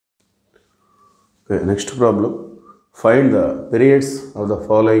Okay, next problem. Find the periods of the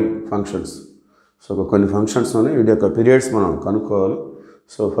following functions. So కొన్ని functions ఉన్నాయి వీటి యొక్క periods మనం కనుక్కోవాలి.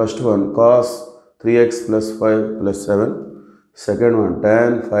 So first one cos 3x plus 5 plus 7. Second one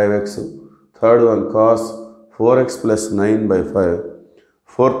tan 5x. Third one cos 4x plus 9 by 5.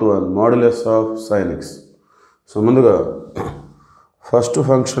 Fourth one modulus of sin x. So ముందుగా first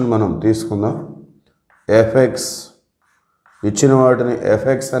function మనం తీసుకుందాం. fx ఇచ్చిన వాటిని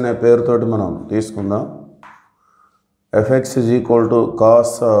fx అనే పేరుతోటి మనం తీసుకుందాం. fx is equal to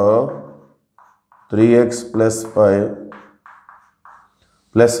cos of 3x plus 5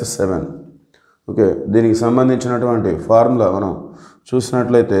 plus 7. Okay, దీనికి సంబంధించినటువంటి ఫార్ములా మనం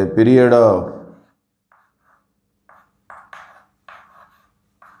చూసినట్లయితే period of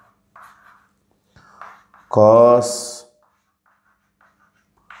cos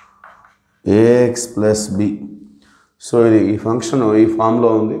ax plus b. So ఇది ఈ ఫంక్షన్ ఈ ఫామ్లో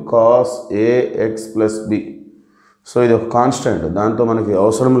ఉంది cos ax plus b. So ఇది ఒక కాన్స్టెంట్, దాంతో మనకి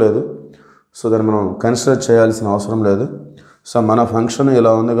అవసరం లేదు. సో దాన్ని మనం కన్సిడర్ చేయాల్సిన అవసరం లేదు. సో మన ఫంక్షన్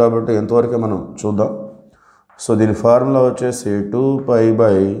ఇలా ఉంది కాబట్టి ఎంతవరకే మనం చూద్దాం. సో దీని ఫార్ములా వచ్చేసి 2π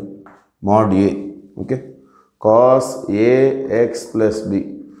by mod a. Okay, cos ax plus b.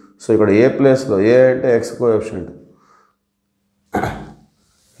 So ఇక్కడ ఏ ప్లేస్లో ఏ అంటే X coefficient,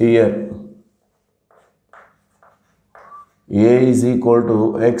 here a is equal to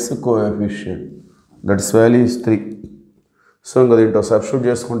x coefficient, that's value is 3. So ఇంకా దీంట్లో సబ్స్టిట్యూట్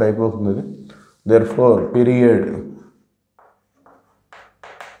చేసుకుంటే అయిపోతుంది. therefore period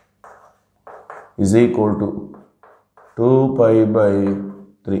is equal to 2π by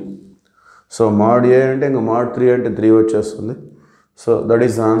 3. So mod a అంటే ఇంకా mod 3 అంటే 3 వచ్చేస్తుంది. So that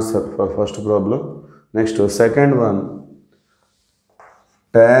is the answer for first problem. Next second one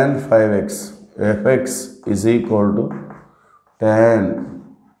tan 5x fx is equal to tan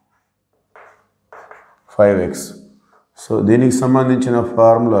 5x. So దీనికి సంబంధించిన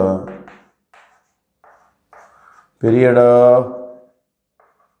formula period of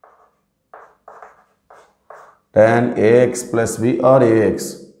tan ax plus b are ax.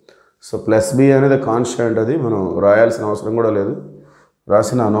 So plus B అనేది constant, అది మనం రాయాల్సిన అవసరం కూడా లేదు,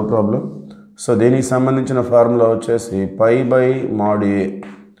 రాసిన no problem. So దీనికి సంబంధించిన ఫార్ములా వచ్చేసి π by mod a.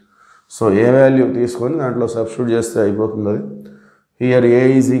 So A value తీసుకొని దాంట్లో సబ్స్టిట్యూట్ చేస్తే అయిపోతుంది. అది here a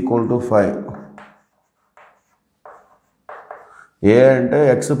is equal to 5. ఏ అంటే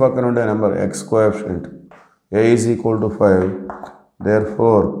ఎక్స్ పక్కన ఉండే number, X coefficient. a is equal to 5.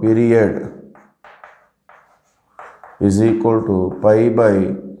 therefore period is equal to π by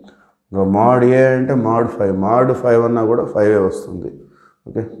mod a అంటే mod 5. mod 5 అన్నా కూడా 5 వస్తుంది.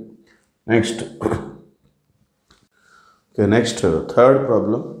 Okay, next third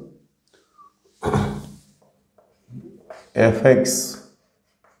problem. fx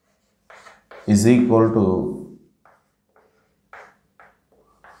is equal to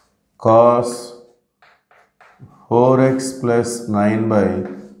cos 4x plus 9 by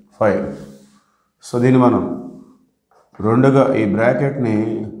 5. So దీన్ని మనం రెండుగా ఈ బ్రాకెట్ని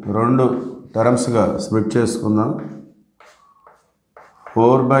రెండు టర్మ్స్గా స్ప్లిట్ చేసుకుందాం.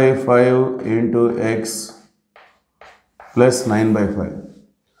 4/5 ఇంటూ ఎక్స్ ప్లస్ 9/5.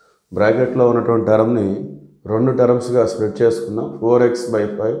 బ్రాకెట్లో ఉన్నటువంటి టర్మ్ని రెండు టర్మ్స్గా స్ప్లిట్ చేసుకుందాం.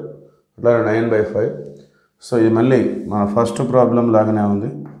 4x/5 అట్లా 9/5. సో ఇది మళ్ళీ మన ఫస్ట్ ప్రాబ్లం లాగానే ఉంది.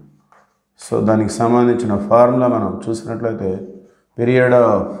 సో దానికి సంబంధించిన ఫార్ములా మనం చూసినట్లయితే period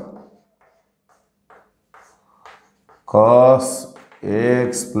of cos ax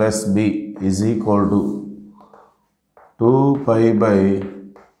plus b is equal to 2π by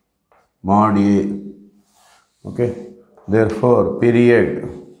mod a. Okay, therefore period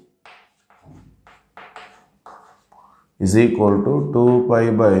is equal to 2π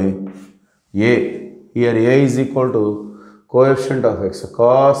by a. Here a is equal to coefficient of x,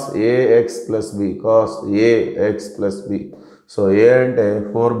 cos ax plus b, cos ax plus b. So a అంటే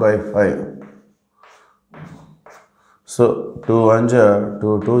 4/5. So 2 1 జా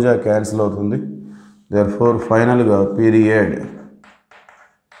 2 2 జా cancel అవుతుంది. therefore ఫైనల్గా period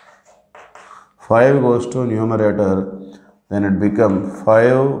 5 goes to numerator, then it become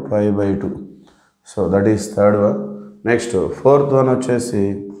 5π by 2. So that is third one. Next fourth one వచ్చేసి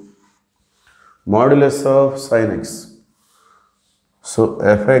modulus of sin x. So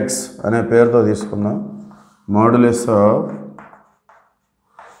fx అనే పేరుతో తీసుకుందాం, modulus of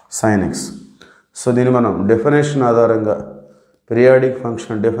sin x. So దీన్ని మనం డెఫినేషన్ ఆధారంగా, పీరియాడిక్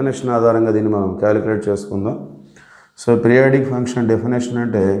ఫంక్షన్ డెఫినేషన్ ఆధారంగా దీన్ని మనం క్యాలిక్యులేట్ చేసుకుందాం. సో పీరియాడిక్ ఫంక్షన్ డెఫినేషన్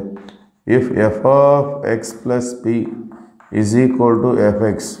అంటే if f of x plus p is equal to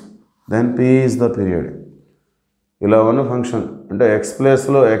fx, then p is the period. ఇలా ఉన్న ఫంక్షన్ అంటే x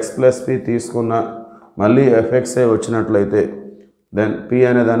ప్లేస్లో x plus p తీసుకున్న మళ్ళీ ఎఫ్ఎక్సే వచ్చినట్లయితే దెన్ పి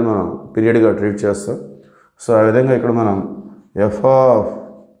అనే దాన్ని మనం పీరియడ్గా ట్రీట్ చేస్తాం. సో ఆ విధంగా ఇక్కడ మనం F of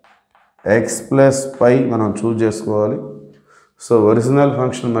X plus pi మనం చూజ్ చేసుకోవాలి. సో ఒరిజినల్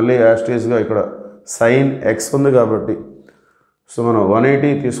ఫంక్షన్ మళ్ళీ యాస్టీస్గా ఇక్కడ సైన్ ఎక్స్ ఉంది కాబట్టి సో మనం 180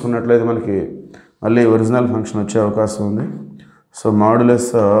 తీసుకున్నట్లయితే మనకి మళ్ళీ ఒరిజినల్ ఫంక్షన్ వచ్చే అవకాశం ఉంది. So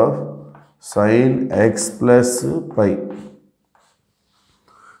modulus of sign X plus pi,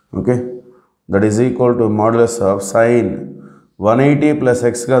 okay, that is equal to modulus of sign 180 plus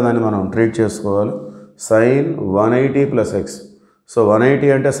ఎక్స్గా దాన్ని మనం ట్రీట్ చేసుకోవాలి. Sign 180 plus X. సో 180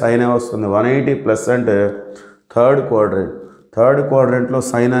 అంటే సైన్ వస్తుంది, 180 ప్లస్ అంటే థర్డ్ క్వాడ్రెంట్లో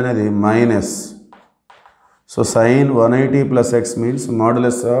సైన్ అనేది minus. So sign 180 plus X means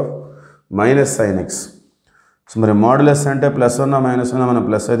modulus of minus sign X. So మరి modulus అంటే plus ఉన్న మైనస్ ఉన్న మనం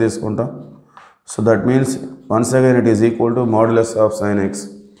ప్లస్ తీసుకుంటాం. So that means once again it is equal to modulus of sign X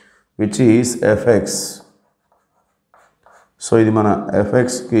which is FX. So ఇది మన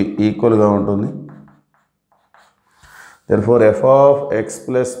ఎఫ్ఎక్స్కి ఈక్వల్గా ఉంటుంది. Therefore F of X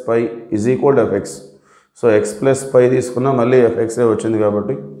plus pi is equal to FX. So X plus pi తీసుకున్నా మళ్ళీ ఎఫ్ఎక్సే వచ్చింది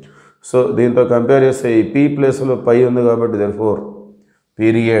కాబట్టి so దీంతో compare చేస్తే ఈ పీ ప్లేస్లో పై ఉంది కాబట్టి therefore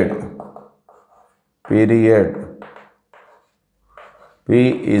period P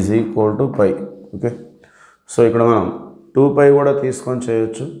is equal to pi. Okay, so ఇక్కడ మనం 2π కూడా తీసుకొని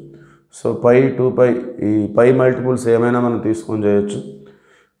చేయొచ్చు. సో పై 2π ఈ పై మల్టిపుల్స్ ఏమైనా మనం తీసుకొని చేయొచ్చు,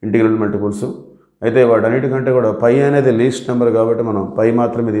 ఇంటిగ్రల్ మల్టిపుల్స్. అయితే వాటన్నిటికంటే కూడా పై అనేది లీస్ట్ నెంబర్ కాబట్టి మనం పై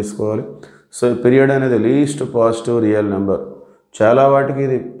మాత్రమే తీసుకోవాలి. సో పీరియడ్ అనేది లీస్ట్ పాజిటివ్ రియల్ నెంబర్. చాలా వాటికి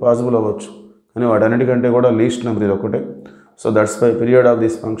ఇది పాసిబుల్ అవ్వచ్చు కానీ వాటన్నిటికంటే కూడా లీస్ట్ నెంబర్ ఇది ఒకటే. So that's why period of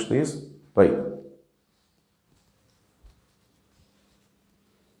this function is pi.